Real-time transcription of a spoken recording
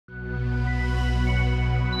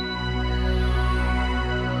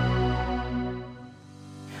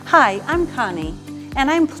Hi, I'm Connie,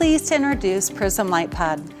 and I'm pleased to introduce Prism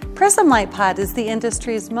LightPod. Prism LightPod is the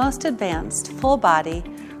industry's most advanced, full-body,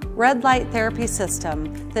 red light therapy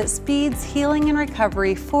system that speeds healing and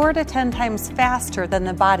recovery 4 to 10 times faster than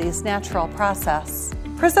the body's natural process.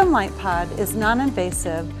 Prism LightPod is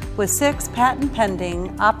non-invasive with 6 patent-pending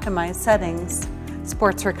optimized settings: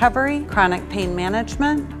 sports recovery, chronic pain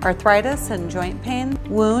management, arthritis and joint pain,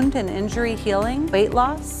 wound and injury healing, weight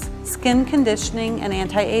loss, skin conditioning, and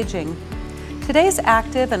anti-aging. Today's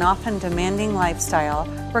active and often demanding lifestyle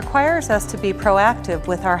requires us to be proactive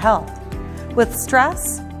with our health. With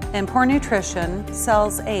stress and poor nutrition,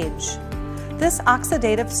 cells age. This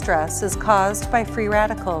oxidative stress is caused by free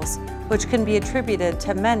radicals, which can be attributed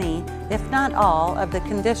to many, if not all, of the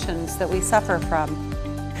conditions that we suffer from.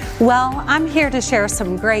 Well, I'm here to share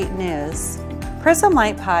some great news. Prism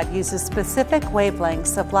LightPod uses specific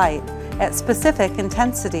wavelengths of light at specific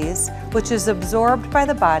intensities, which is absorbed by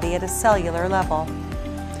the body at a cellular level.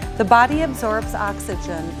 The body absorbs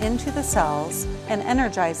oxygen into the cells and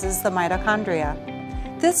energizes the mitochondria.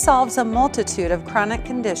 This solves a multitude of chronic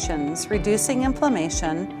conditions, reducing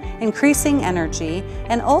inflammation, increasing energy,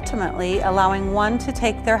 and ultimately allowing one to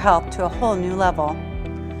take their health to a whole new level.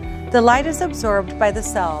 The light is absorbed by the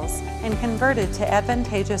cells and converted to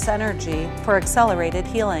advantageous energy for accelerated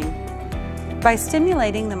healing. By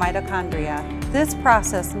stimulating the mitochondria, this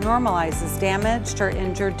process normalizes damaged or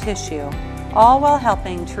injured tissue, all while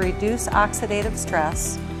helping to reduce oxidative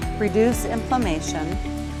stress, reduce inflammation,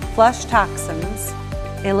 flush toxins,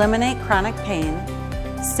 eliminate chronic pain,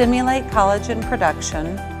 stimulate collagen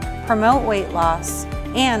production, promote weight loss,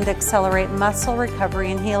 and accelerate muscle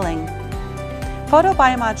recovery and healing.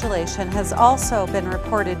 Photobiomodulation has also been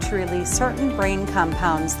reported to release certain brain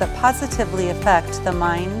compounds that positively affect the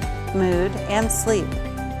mind, mood, and sleep.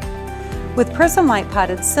 With Prism LightPod,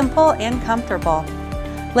 it's simple and comfortable.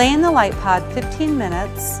 Lay in the LightPod 15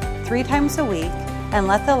 minutes, 3 times a week, and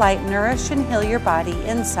let the light nourish and heal your body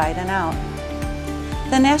inside and out.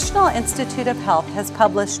 The National Institute of Health has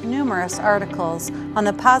published numerous articles on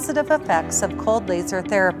the positive effects of cold laser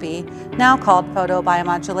therapy, now called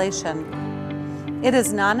photobiomodulation. It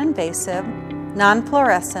is non-invasive,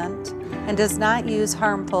 non-fluorescent, and does not use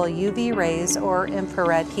harmful UV rays or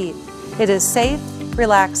infrared heat. It is safe,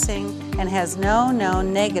 relaxing, and has no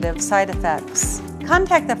known negative side effects.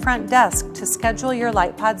 Contact the front desk to schedule your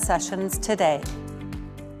LightPod sessions today.